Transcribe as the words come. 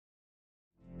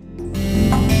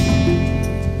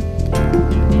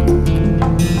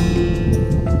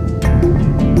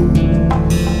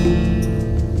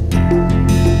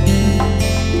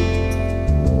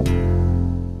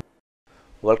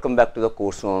Welcome back to the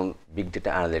course on Big Data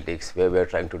Analytics, where we are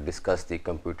trying to discuss the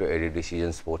computer-aided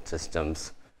decision support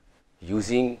systems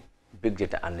using Big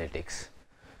Data Analytics.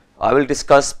 I will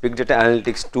discuss Big Data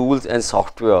Analytics tools and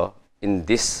software in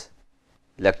this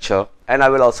lecture, and I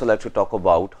will also like to talk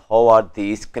about how are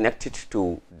these connected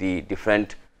to the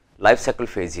different life cycle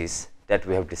phases that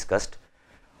we have discussed.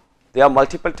 There are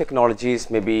multiple technologies,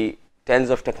 maybe tens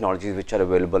of technologies which are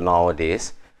available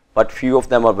nowadays, but few of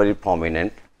them are very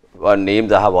prominent.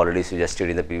 Names I have already suggested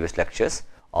in the previous lectures,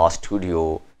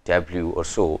 RStudio, Tableau or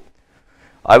so.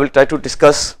 I will try to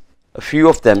discuss a few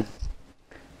of them,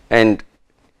 and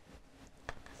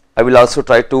I will also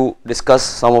try to discuss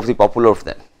some of the popular of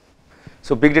them.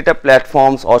 So big data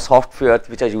platforms or software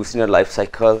which are used in a life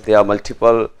cycle, there are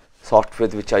multiple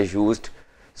softwares which are used.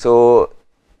 So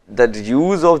the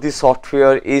use of this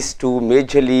software is to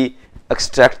majorly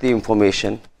extract the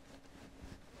information,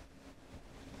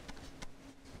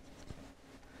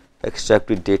 extract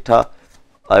the data.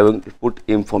 I will put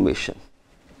information.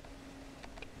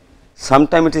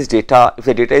 Sometimes it is data. If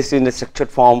the data is in a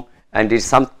structured form and is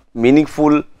some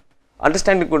meaningful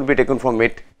understanding could be taken from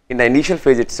it in the initial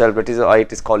phase itself, that is why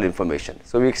it is called information.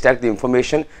 So we extract the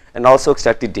information and also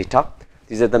extract the data.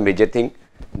 These are the major thing.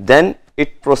 Then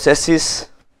it processes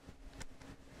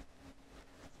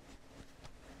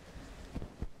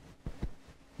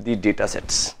the data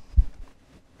sets.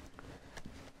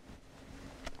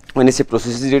 When I say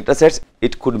processes data sets,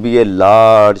 it could be a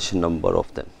large number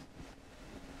of them.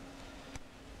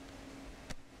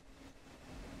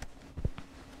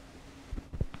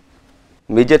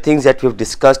 Major things that we have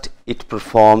discussed, it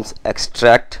performs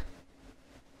extract,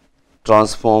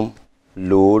 transform,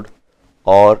 load,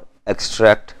 or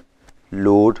extract,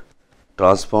 load,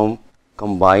 transform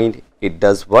combined. It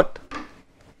does what?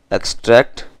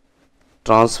 Extract,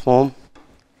 transform,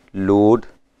 load,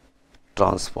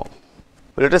 transform.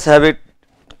 Let us have a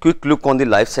quick look on the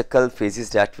life cycle phases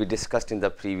that we discussed in the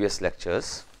previous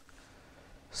lectures.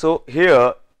 So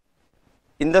here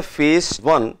in the phase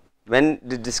 1, when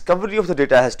the discovery of the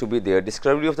data has to be there,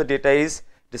 discovery of the data is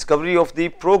discovery of the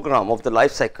program of the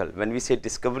life cycle. When we say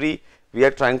discovery, we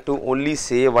are trying to only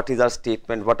say what is our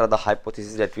statement, what are the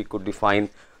hypotheses that we could define.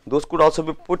 Those could also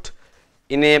be put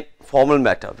in a formal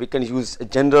matter. We can use a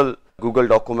general Google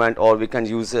document, or we can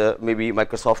use maybe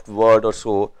Microsoft Word or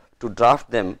so to draft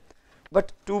them.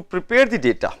 But to prepare the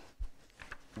data,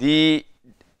 the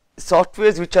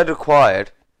softwares which are required,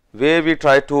 where we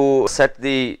try to set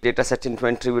the data set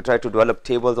inventory, we try to develop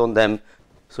tables on them.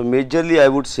 So majorly I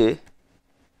would say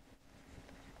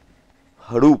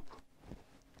Hadoop.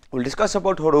 We'll discuss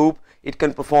about Hadoop. It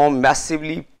can perform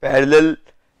massively parallel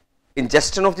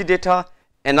ingestion of the data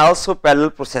and also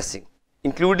parallel processing,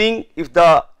 including if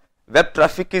the web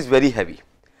traffic is very heavy.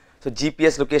 So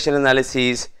GPS location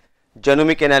analysis,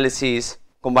 genomic analysis,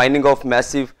 combining of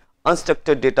massive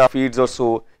unstructured data feeds or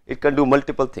so, it can do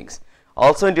multiple things.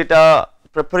 Also in data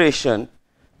preparation,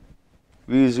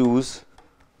 we use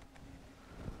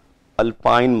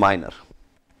Alpine Miner.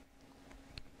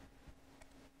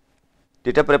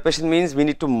 Data preparation means we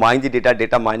need to mine the data.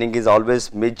 Data mining is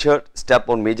always major step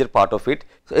or major part of it.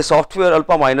 So a software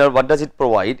Alpine Miner, what does it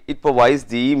provide? It provides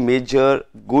the major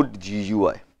good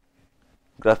GUI,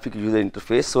 graphic user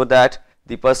interface, so that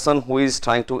the person who is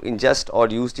trying to ingest or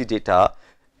use the data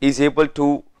is able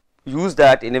to use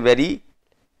that in a very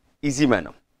easy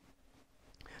manner.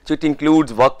 So it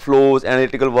includes workflows,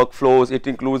 analytical workflows, it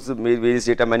includes various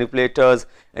data manipulators,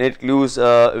 and it includes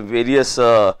various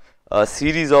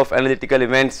series of analytical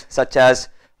events such as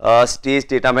stage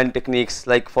data mining techniques,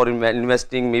 like for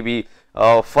investing maybe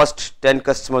first 10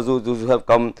 customers who have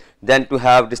come, then to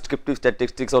have descriptive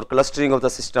statistics or clustering of the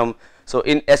system. So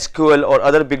in SQL or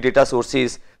other big data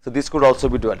sources, so this could also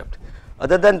be developed.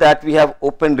 Other than that, we have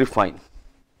OpenRefine.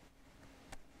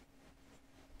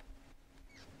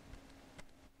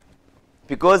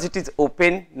 Because it is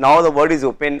open, now the word is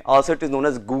open, also it is known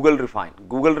as Google Refine.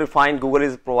 Google Refine, Google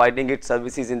is providing its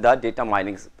services in the data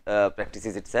mining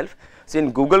practices itself. So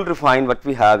in Google Refine, what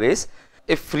we have is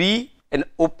a free and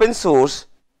open source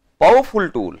powerful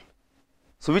tool,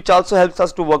 so which also helps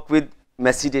us to work with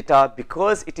messy data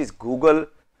because it is Google.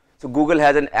 So Google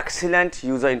has an excellent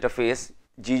user interface,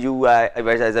 GUI,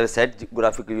 as I said,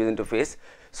 graphical user interface.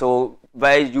 So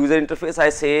by user interface, I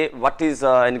say what is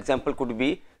an example could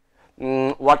be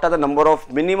what are the number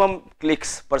of minimum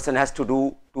clicks person has to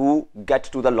do to get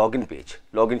to the login page.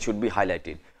 Login should be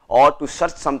highlighted, or to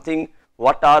search something,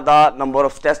 what are the number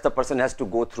of steps the person has to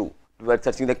go through while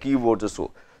searching the keywords or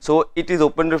so. So it is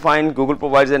OpenRefine. Google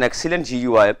provides an excellent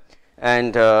GUI,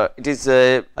 and it is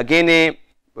again a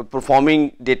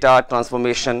performing data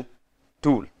transformation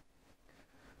tool.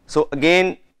 So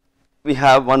again we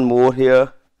have one more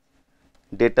here,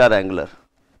 data wrangler.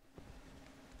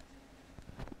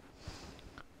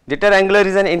 Data wrangler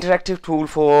is an interactive tool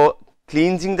for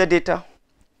cleansing the data,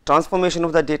 transformation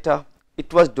of the data.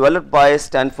 It was developed by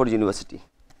Stanford University,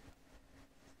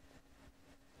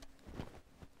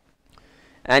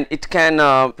 and it can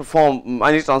perform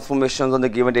many transformations on the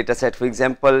given data set. For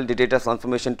example, the data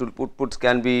transformation tool outputs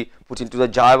can be put into the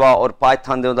Java or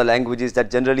Python. They are the languages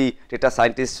that generally data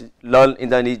scientists learn in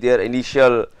their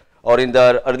initial or in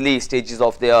the early stages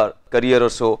of their career or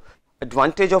so.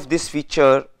 Advantage of this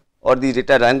feature or the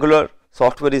data wrangler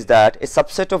software is that a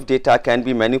subset of data can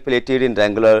be manipulated in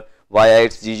Wrangler via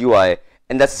its GUI,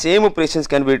 and the same operations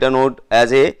can be written out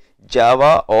as a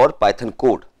Java or Python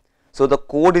code. So the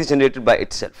code is generated by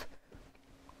itself.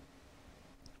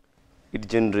 It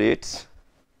generates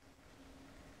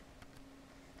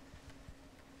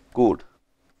code.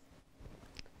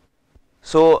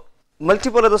 So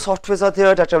multiple other softwares are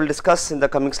there that I will discuss in the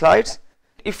coming slides.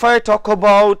 If I talk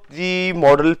about the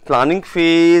model planning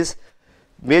phase,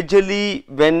 majorly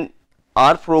when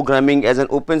R programming as an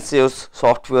open source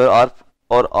software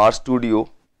or R Studio,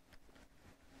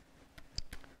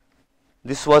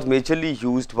 this was majorly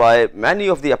used by many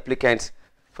of the applicants.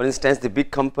 For instance, the big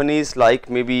companies like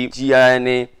maybe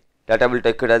GINA, that I will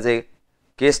take it as a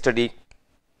case study,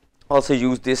 also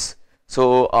use this.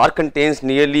 So R contains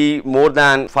nearly more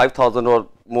than 5,000 or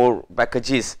more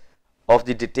packages of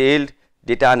the detailed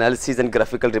data analysis and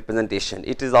graphical representation.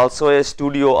 It is also a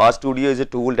studio. R Studio is a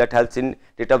tool that helps in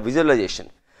data visualization.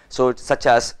 So such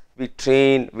as we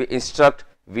train, we instruct,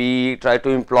 we try to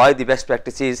employ the best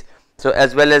practices. So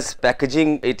as well as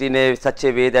packaging it in such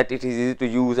a way that it is easy to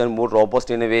use and more robust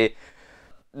in a way.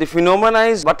 The phenomena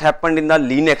is what happened in the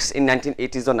Linux in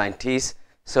 1980s or 90s.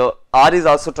 So R is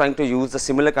also trying to use the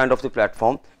similar kind of the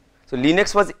platform. So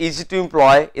Linux was easy to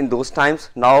employ in those times.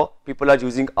 Now people are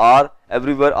using R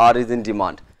everywhere. R is in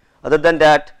demand. Other than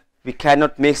that, we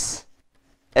cannot mix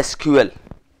SQL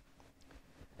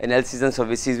analysis and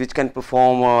services, which can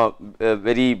perform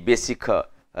very basic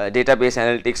database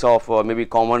analytics of maybe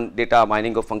common data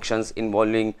mining of functions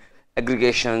involving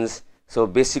aggregations, so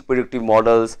basic predictive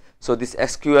models. So this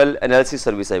SQL analysis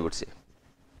service, I would say,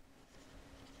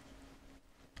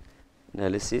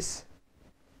 analysis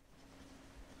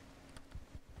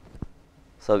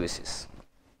services.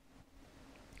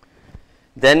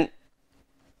 Then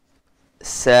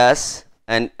SAS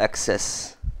and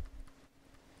Access.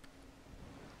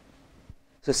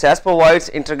 So SAS provides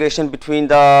integration between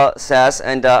the SAS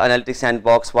and the analytics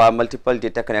sandbox via multiple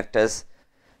data connectors.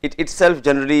 It itself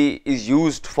generally is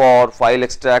used for file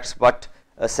extracts, but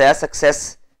SAS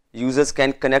Access users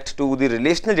can connect to the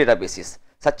relational databases,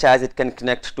 such as it can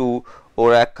connect to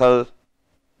Oracle,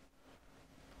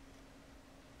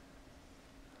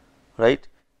 right?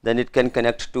 Then it can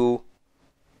connect to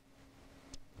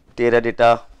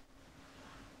Teradata,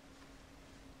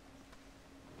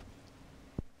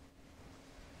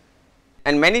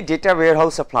 and many data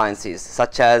warehouse appliances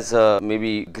such as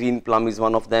maybe Greenplum is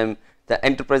one of them. The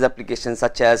enterprise applications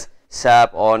such as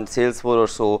SAP or Salesforce or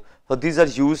so. So these are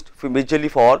used majorly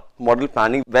for model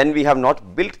planning when we have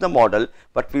not built the model,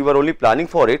 but we were only planning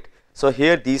for it. So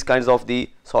here these kinds of the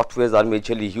softwares are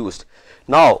majorly used.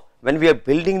 Now when we are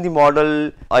building the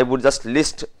model, I would just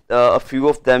list a few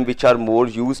of them which are more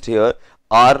used here.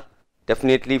 R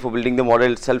definitely for building the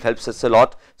model itself helps us a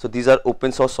lot. So these are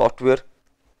open source software.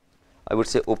 I would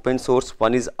say open source.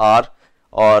 One is R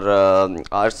or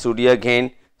R Studio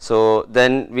again. So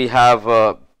then we have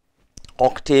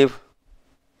Octave.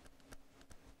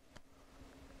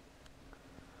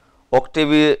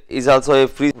 Octave is also a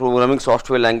free programming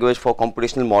software language for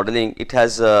computational modeling. It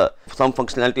has some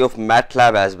functionality of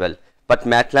MATLAB as well, but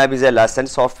MATLAB is a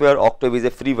licensed software. Octave is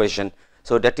a free version,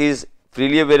 so that is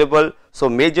freely available. So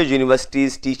major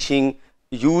universities teaching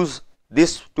use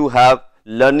this to have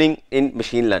learning in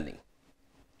machine learning.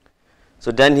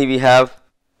 So then here we have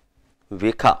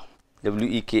Weka,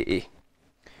 W-E-K-A.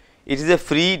 It is a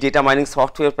free data mining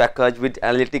software package with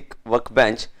analytic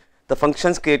workbench. The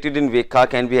functions created in Weka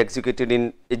can be executed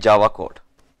in a Java code.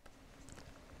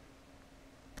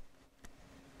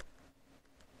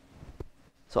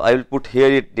 So I will put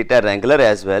here a data wrangler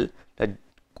as well. The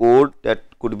code that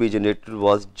could be generated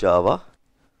was Java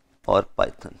or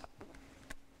Python.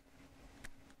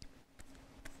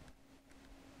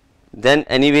 Then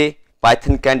anyway,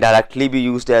 Python can directly be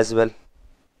used as well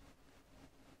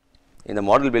in the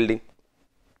model building.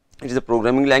 It is a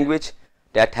programming language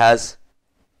that has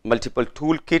multiple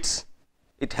toolkits.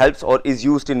 It helps or is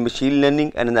used in machine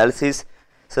learning and analysis,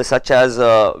 so such as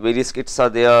various kits are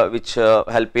there which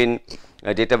help in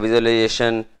data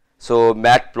visualization, So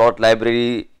matplot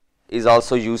library is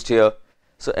also used here.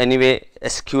 So anyway,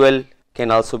 SQL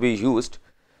can also be used.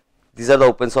 These are the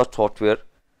open source software.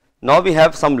 Now we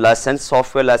have some licensed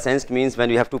software. Licensed means when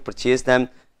we have to purchase them.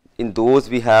 In those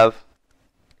we have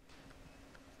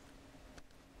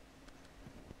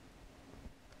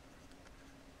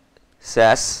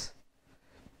SAS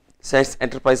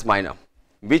Enterprise Miner,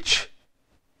 which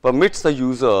permits the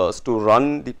users to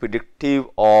run the predictive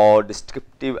or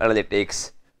descriptive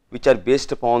analytics which are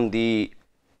based upon the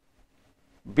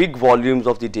big volumes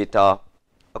of the data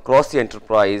across the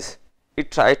enterprise. It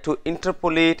tries to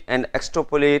interpolate and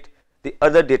extrapolate the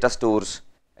other data stores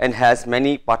and has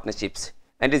many partnerships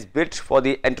and is built for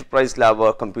the enterprise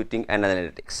level computing and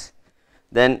analytics.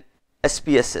 Then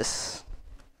SPSS.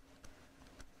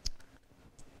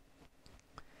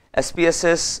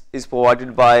 SPSS is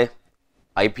provided by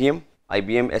IBM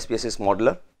SPSS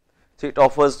modeler. So it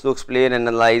offers to explain and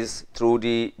analyze through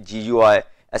the GUI.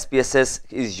 SPSS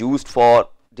is used for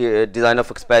the design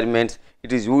of experiments.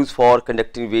 It is used for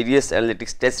conducting various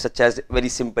analytics tests such as very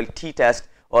simple t-test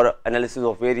or analysis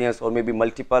of variance, or maybe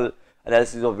multiple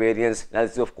analysis of variance,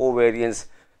 analysis of covariance.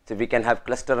 So we can have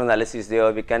cluster analysis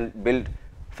there, we can build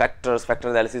factors,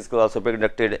 factor analysis could also be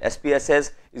conducted.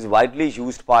 SPSS is widely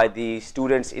used by the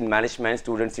students in management,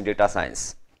 students in data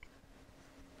science.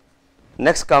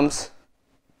 Next comes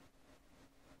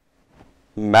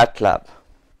MATLAB.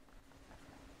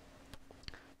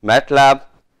 MATLAB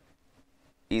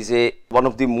is one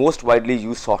of the most widely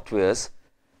used softwares,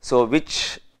 so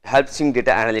which helps in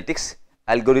data analytics,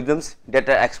 algorithms,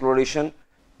 data exploration.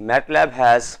 MATLAB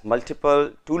has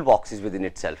multiple toolboxes within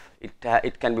itself.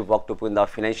 It can be worked upon the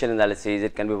financial analysis,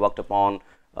 it can be worked upon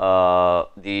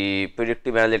the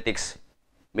predictive analytics,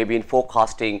 maybe in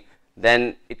forecasting.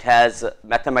 Then it has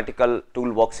mathematical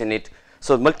toolbox in it.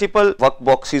 So multiple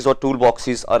workboxes or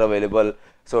toolboxes are available.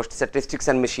 So statistics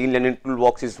and machine learning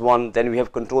toolbox is one. Then we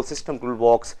have control system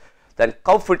toolbox. Then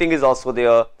curve fitting is also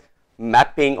there.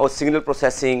 Mapping or signal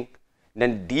processing.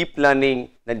 Then deep learning.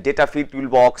 Then data feed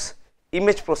toolbox.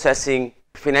 Image processing.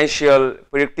 Financial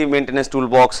predictive maintenance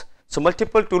toolbox. So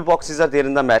multiple toolboxes are there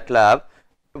in the MATLAB.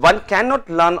 One cannot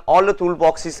learn all the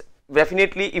toolboxes.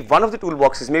 Definitely, if one of the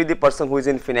toolboxes, maybe the person who is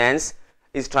in finance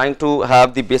is trying to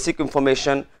have the basic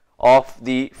information of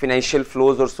the financial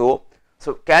flows or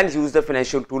so can use the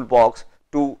financial toolbox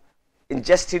to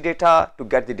ingest the data, to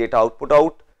get the data output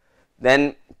out,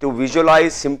 then to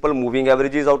visualize simple moving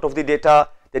averages out of the data,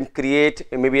 then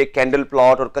create maybe a candle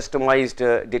plot or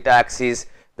customized data axis,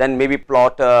 then maybe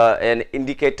plot an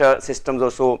indicator systems or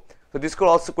so. So this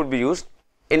could be used.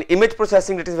 In image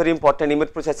processing, it is very important.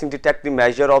 Image processing detect the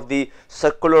measure of the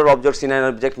circular objects in an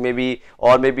object, maybe,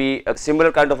 or maybe a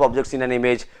similar kind of objects in an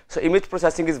image. So image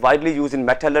processing is widely used in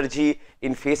metallurgy,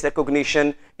 in face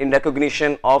recognition, in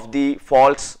recognition of the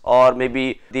faults, or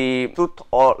maybe the truth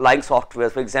or lying software.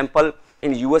 For example,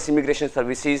 in US immigration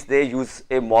services, they use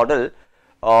a model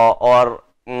or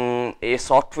a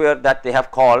software that they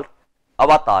have called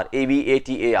Avatar,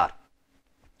 AVATAR,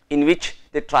 in which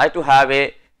they try to have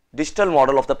a digital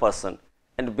model of the person,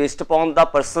 and based upon the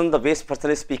person, the way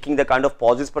person is speaking, the kind of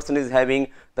pauses person is having,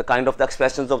 the kind of the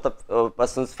expressions of the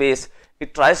person's face,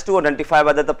 it tries to identify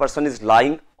whether the person is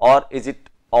lying or is it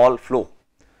all flow.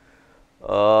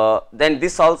 Then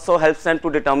this also helps them to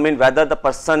determine whether the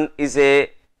person is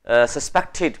a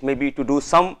suspected maybe to do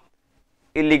some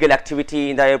illegal activity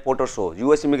in the airport or so.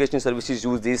 US immigration services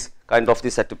use these kind of the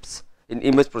setups in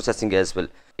image processing as well.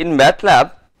 In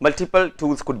MATLAB, multiple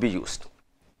tools could be used.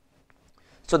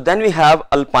 So then we have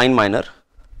Alpine Miner.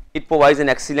 It provides an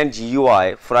excellent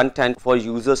GUI front end for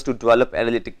users to develop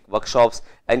analytic workshops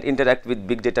and interact with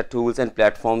big data tools and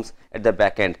platforms at the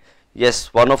back end. Yes,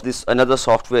 another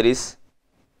software is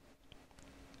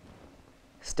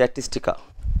Statistica.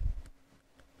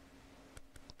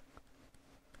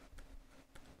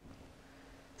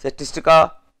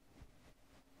 Statistica,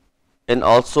 and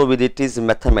also with it is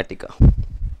Mathematica.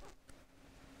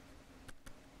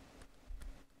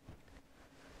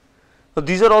 So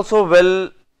these are also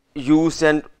well used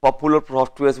and popular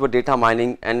softwares for data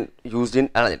mining and used in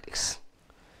analytics.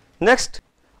 Next,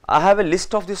 I have a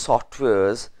list of the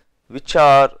softwares which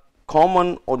are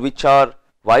common or which are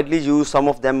widely used. Some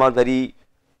of them are very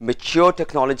mature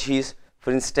technologies.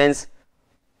 For instance,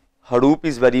 Hadoop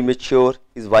is very mature,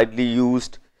 is widely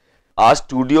used.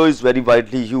 RStudio is very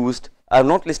widely used. I have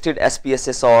not listed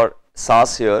SPSS or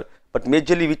SAS here, but which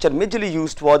are majorly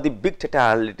used for the big data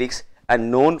analytics and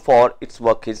known for its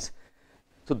workings.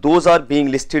 So those are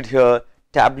being listed here.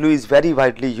 Tableau is very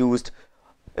widely used.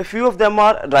 A few of them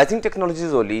are rising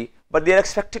technologies only, but they are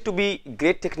expected to be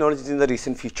great technologies in the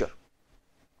recent future.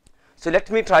 So let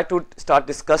me try to start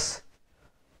discuss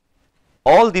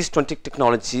all these 20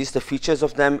 technologies, the features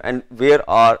of them and where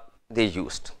are they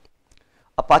used.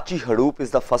 Apache Hadoop is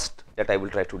the first that I will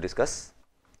try to discuss.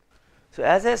 So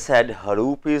as I said,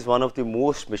 Hadoop is one of the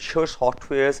most mature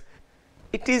softwares.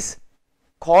 It is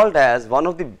called as one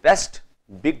of the best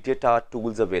big data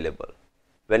tools available.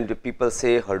 When the people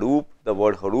say Hadoop, the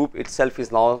word Hadoop itself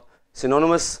is now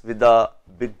synonymous with the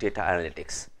big data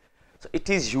analytics. So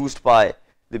it is used by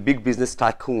the big business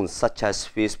tycoons such as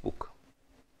Facebook,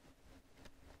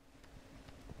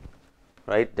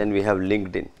 right? Then we have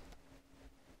LinkedIn,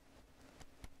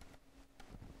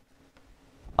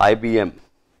 IBM,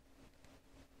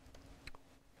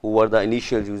 who were the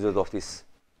initial users of this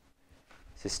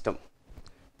system,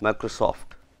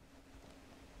 Microsoft,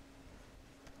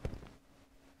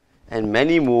 and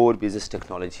many more business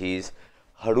technologies.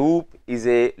 Hadoop is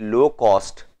a low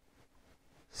cost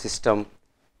system.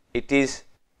 It is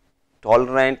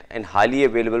tolerant and highly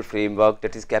available framework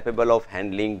that is capable of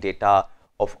handling data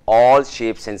of all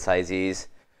shapes and sizes.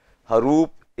 Hadoop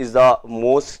is the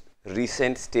most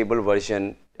recent stable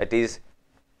version, that is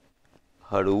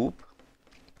Hadoop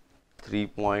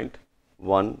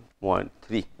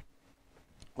 3.1.3.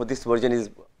 So this version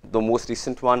is the most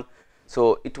recent one.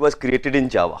 So it was created in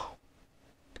Java.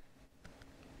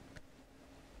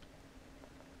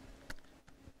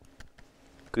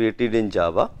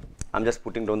 I'm just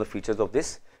putting down the features of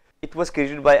this. It was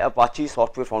created by Apache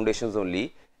Software Foundations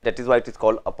only. That is why it is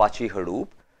called Apache Hadoop.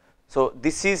 So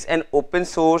this is an open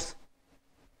source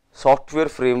software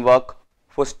framework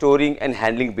for storing and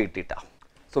handling big data.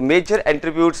 So major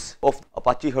attributes of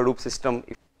Apache Hadoop system,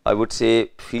 I would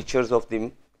say features of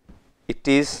them, it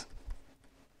is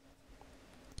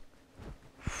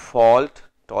fault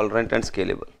tolerant and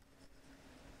scalable.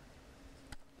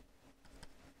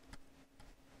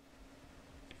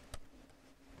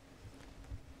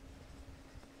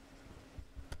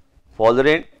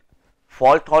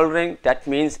 Fault tolerant, that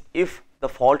means if the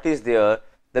fault is there,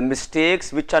 the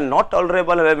mistakes which are not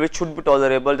tolerable, which should be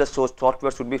tolerable, the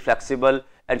software should be flexible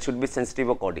and should be sensitive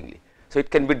accordingly. So it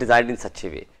can be designed in such a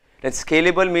way. Then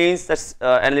scalable means that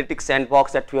analytics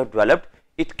sandbox that we have developed,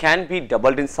 it can be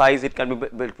doubled in size, it can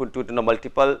be put to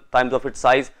multiple times of its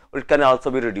size, or it can also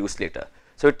be reduced later.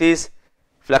 So it is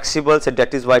flexible, so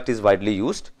that is why it is widely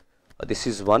used. This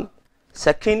is one.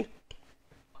 Second,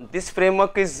 this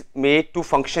framework is made to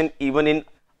function even in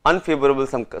unfavorable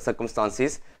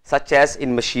circumstances, such as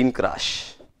in machine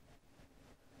crash.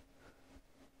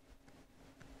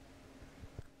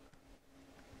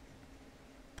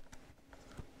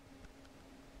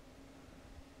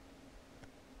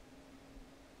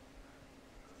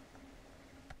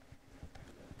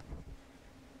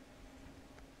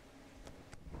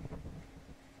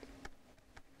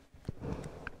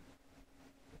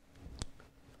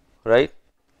 Right?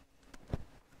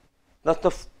 Now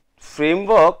the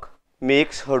framework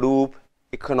makes Hadoop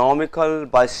economical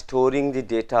by storing the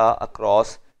data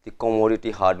across the commodity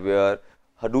hardware.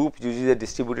 Hadoop uses a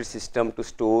distributed system to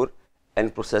store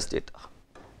and process data.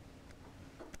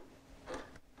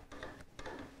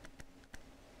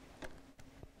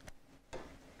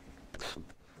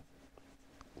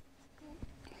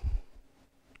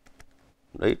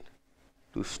 Right?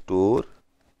 To store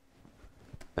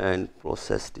and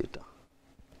process data.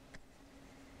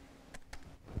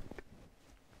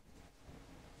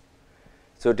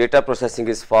 So data processing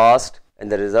is fast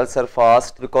and the results are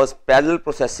fast because parallel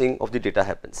processing of the data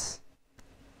happens.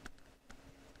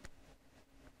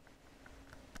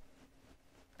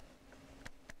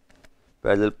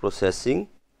 Parallel processing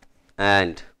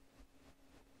and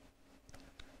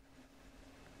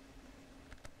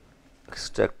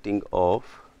extracting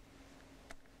of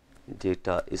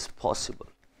data is possible.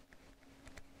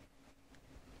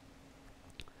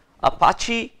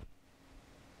 Apache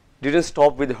didn't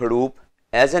stop with Hadoop.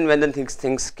 As and when the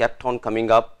things kept on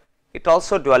coming up, it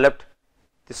also developed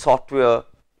the software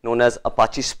known as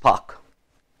Apache Spark.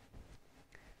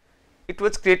 It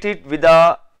was created with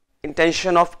the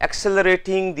intention of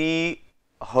accelerating the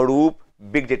Hadoop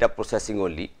big data processing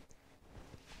only.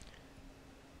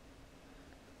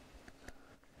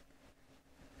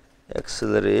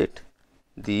 Accelerate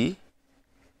the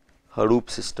Hadoop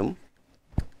system.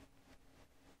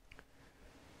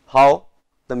 How?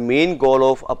 The main goal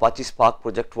of Apache Spark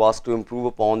project was to improve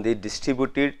upon the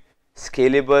distributed,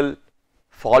 scalable,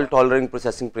 fault-tolerant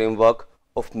processing framework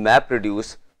of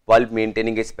MapReduce while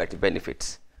maintaining its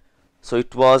benefits. So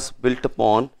it was built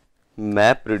upon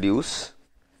MapReduce,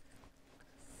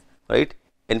 right,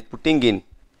 and putting in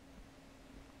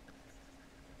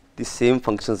the same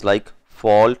functions like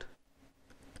fault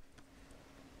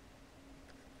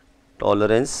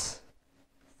tolerance,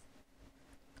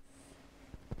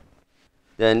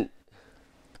 then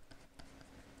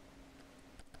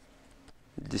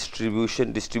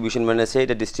distribution when I say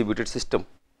the distributed system,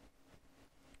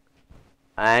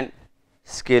 and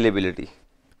scalability,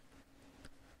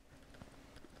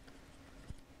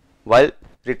 while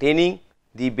retaining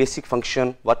the basic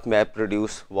function what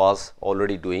MapReduce was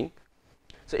already doing.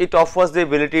 So it offers the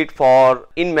ability for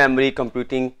in-memory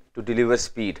computing to deliver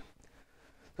speed.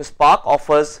 So Spark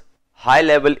offers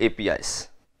high-level APIs.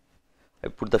 I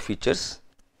put the features.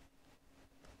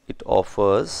 It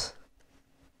offers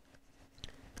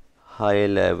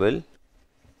high-level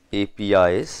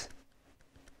APIs.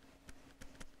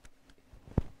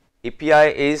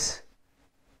 API is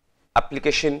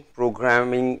application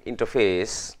programming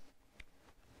interface.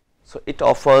 So it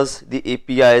offers the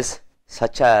APIs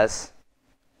such as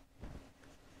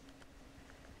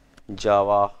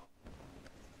Java,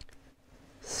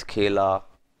 Scala,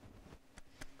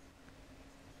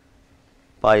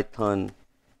 Python,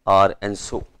 R, and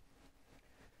so.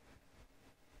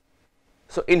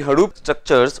 So in Hadoop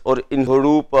structures or in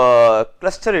Hadoop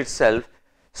cluster itself,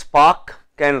 Spark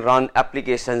can run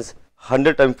applications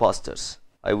 100 times faster.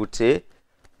 I would say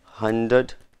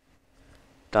 100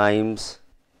 times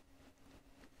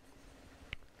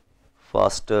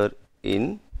faster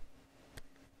in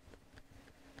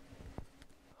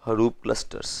Hadoop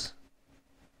clusters.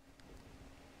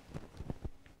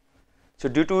 So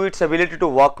due to its ability to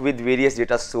work with various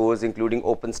data sources including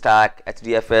OpenStack,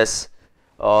 HDFS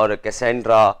or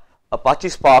Cassandra, Apache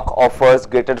Spark offers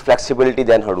greater flexibility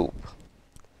than Hadoop.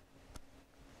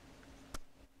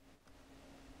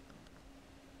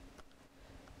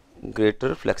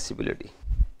 Greater flexibility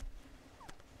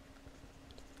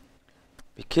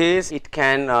because it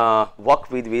can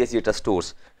work with various data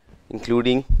stores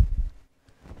including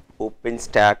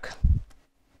OpenStack,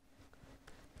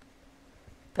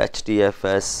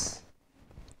 HDFS,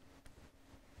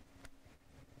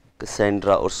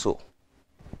 Cassandra or so.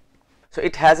 So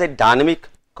it has a dynamic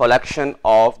collection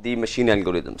of the machine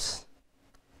algorithms.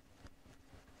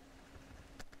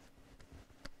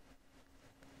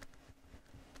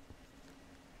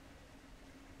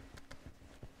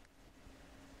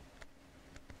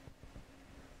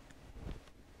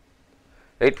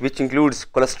 Right, which includes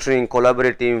clustering,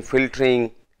 collaborating,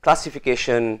 filtering,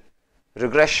 classification,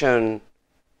 regression.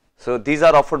 So these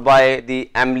are offered by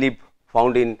the mlib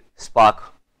found in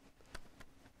Spark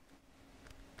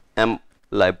M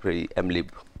library, mlib.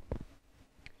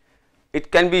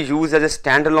 It can be used as a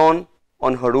standalone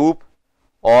on Hadoop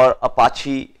or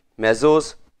Apache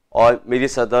Mesos or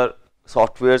various other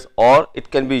softwares, or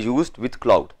it can be used with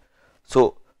cloud.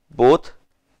 So both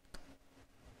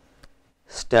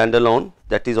standalone,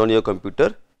 that is on your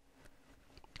computer,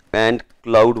 and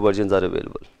cloud versions are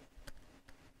available.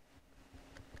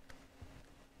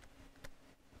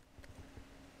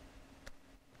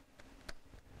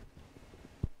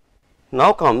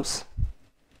 Now comes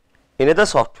another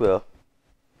software,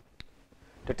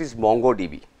 that is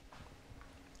MongoDB.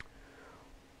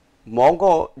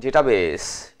 Mongo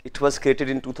database, it was created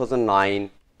in 2009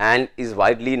 and is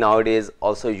widely nowadays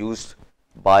also used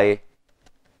by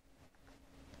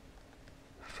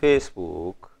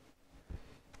Facebook,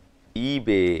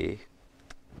 eBay,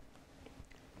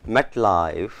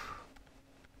 MetLife,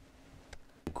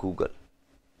 Google,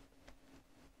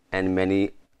 and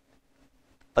many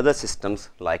other systems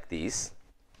like these.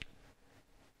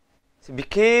 So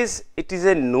because it is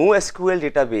a NoSQL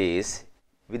database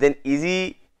with an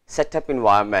easy setup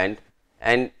environment,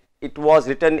 and it was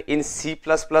written in C++,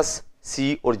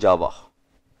 C or Java.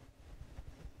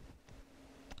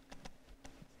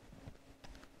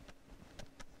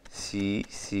 C,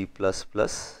 C++,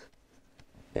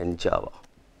 and Java,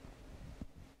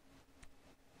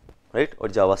 right, or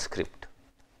JavaScript.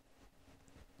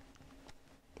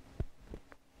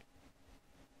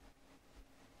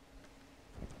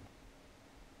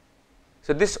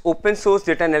 So this open source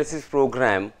data analysis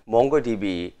program,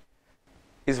 MongoDB,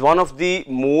 is one of the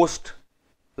most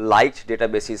liked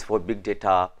databases for big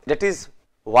data. That is,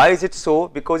 why is it so?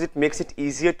 Because it makes it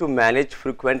easier to manage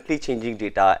frequently changing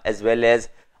data as well as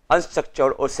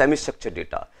unstructured or semi-structured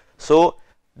data. So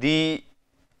the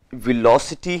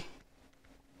velocity,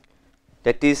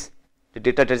 that is the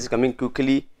data that is coming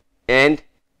quickly, and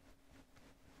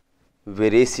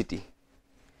veracity,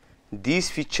 these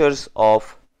features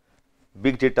of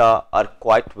big data are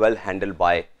quite well handled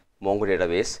by Mongo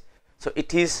database. So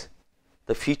it is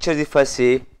the features, if I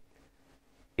say,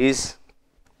 is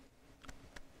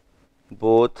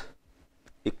both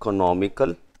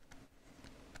economical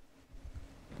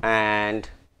and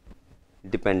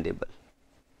dependable.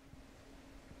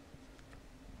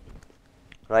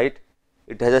 right?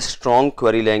 It has a strong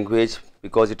query language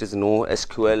because it is no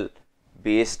SQL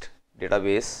based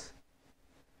database.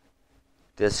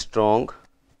 It is strong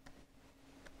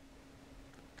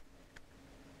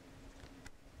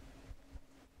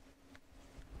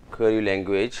query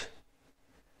language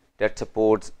that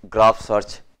supports graph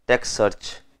search, text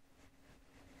search,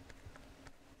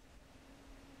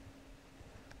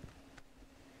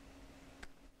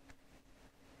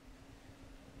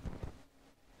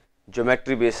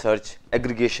 geometry based search,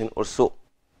 aggregation or so.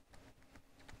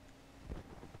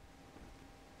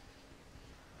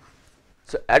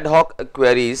 So ad hoc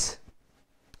queries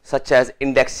such as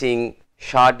indexing,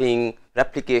 sharding,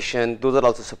 replication, those are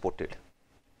also supported.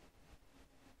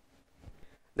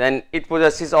 Then it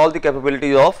possesses all the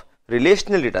capabilities of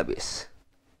relational database.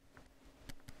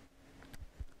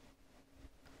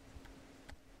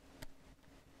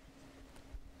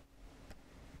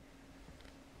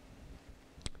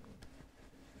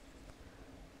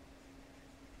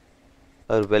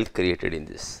 Are well created in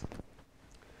this.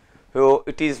 So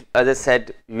it is, as I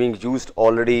said, being used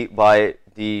already by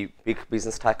the big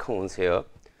business tycoons here.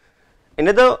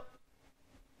 Another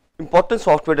important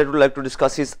software that we would like to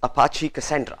discuss is Apache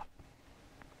Cassandra.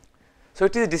 So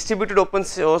it is distributed open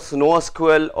source,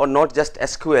 NoSQL or not just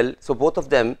SQL. So both of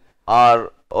them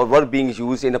are or were being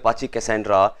used in Apache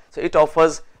Cassandra. So it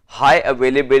offers high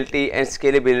availability and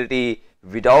scalability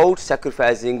without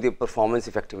sacrificing the performance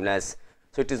effectiveness.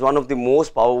 So it is one of the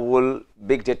most powerful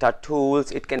big data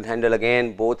tools. It can handle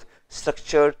again both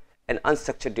structured and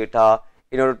unstructured data.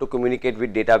 In order to communicate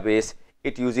with database,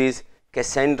 it uses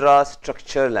Cassandra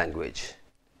structure language.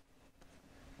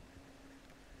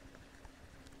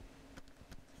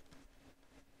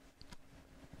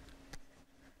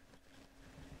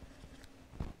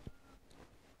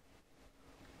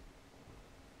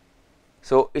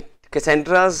 So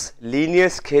Cassandra's linear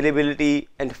scalability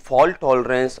and fault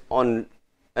tolerance on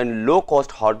and low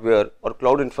cost hardware or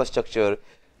cloud infrastructure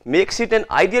makes it an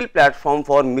ideal platform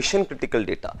for mission critical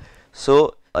data.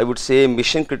 So I would say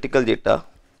mission critical data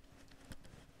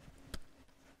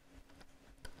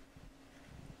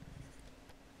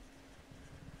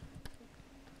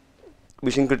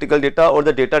or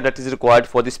the data that is required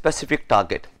for the specific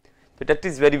target. So that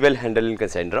is very well handled in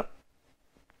Cassandra.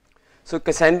 So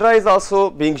Cassandra is also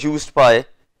being used by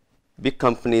big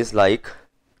companies like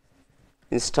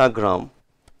Instagram,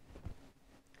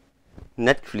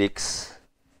 Netflix.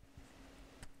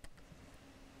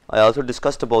 I also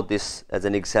discussed about this as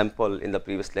an example in the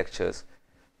previous lectures.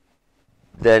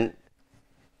 Then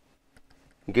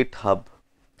GitHub,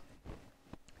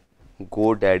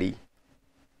 GoDaddy,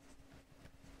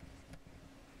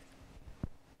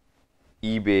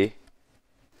 eBay,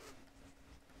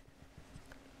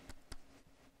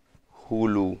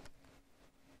 Hulu,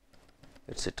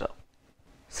 etc.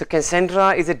 So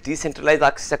Cassandra is a decentralized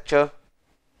architecture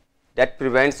that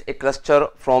prevents a cluster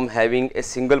from having a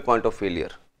single point of failure.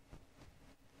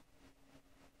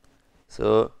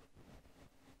 So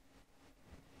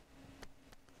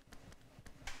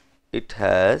it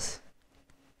has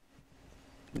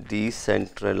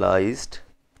decentralized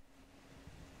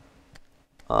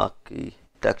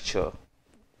architecture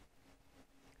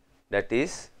that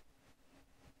is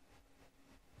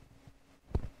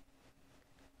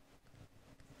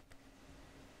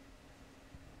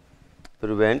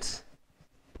prevents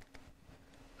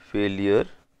failure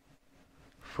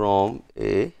from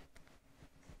a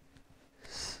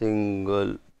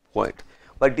single point.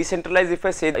 But decentralized, if I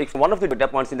say if one of the data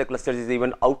points in the cluster is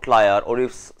even outlier, or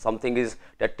if something is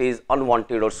that is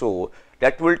unwanted or so,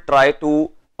 that will try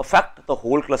to affect the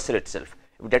whole cluster itself.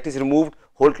 If that is removed,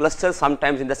 whole cluster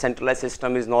sometimes in the centralized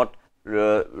system is not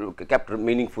kept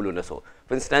meaningful or so.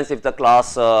 For instance, if the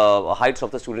class heights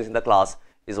of the students in the class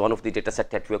is one of the data set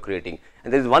that we are creating,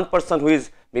 and there is one person who is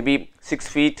maybe 6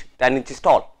 feet 10 inches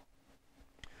tall.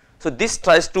 So this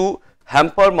tries to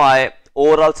hamper my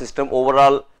overall system,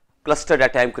 overall cluster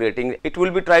that I am creating. It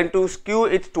will be trying to skew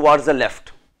it towards the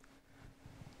left.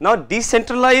 Now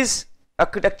decentralized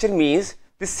architecture means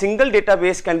the single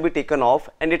database can be taken off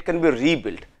and it can be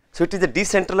rebuilt. So it is a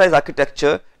decentralized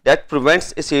architecture that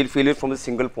prevents a failure from a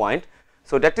single point.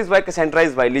 So that is why Cassandra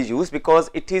is widely used,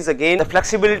 because it is again the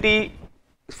flexibility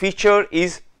feature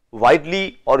is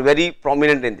widely or very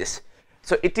prominent in this.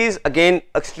 So it is again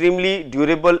extremely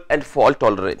durable and fault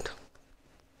tolerant.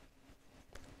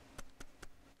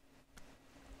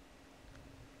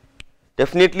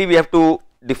 Definitely we have to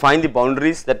define the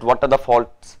boundaries, that what are the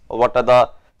faults or what are the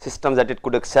systems that it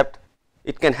could accept.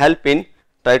 It can help in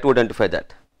try to identify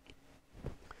that.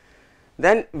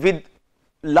 Then with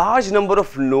large number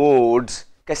of nodes,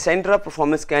 Cassandra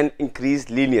performance can increase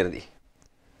linearly.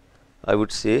 I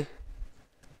would say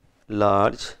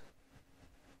large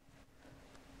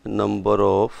number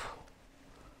of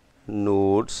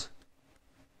nodes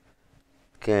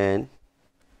can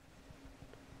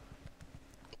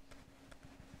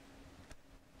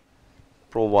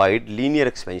provide linear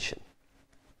expansion.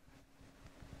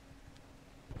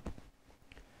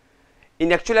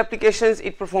 In actual applications,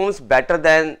 it performs better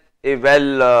than a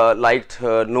well liked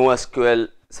NoSQL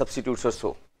substitutes or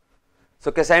so.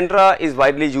 So Cassandra is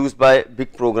widely used by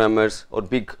big programmers or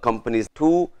big companies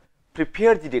to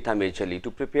prepare the data majorly. To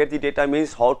prepare the data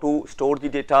means how to store the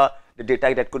data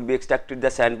that could be extracted the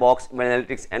sandbox, when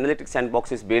analytics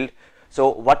sandbox is built. So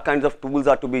what kinds of tools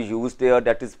are to be used there,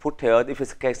 that is put here.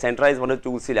 If Cassandra is one of the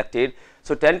tools selected,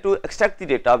 so tend to extract the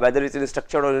data, whether it's in a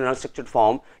structured or in an unstructured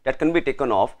form, that can be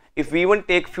taken off. If we even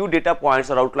take few data points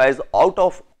or outliers out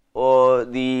of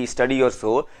the study or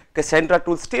so, Cassandra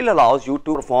tool still allows you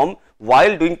to perform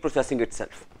while doing processing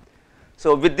itself.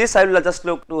 So with this, I will just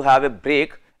look to have a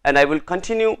break, and I will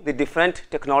continue the different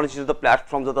technologies of the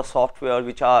platforms of the software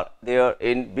which are there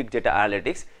in big data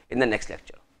analytics in the next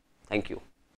lecture. Thank you.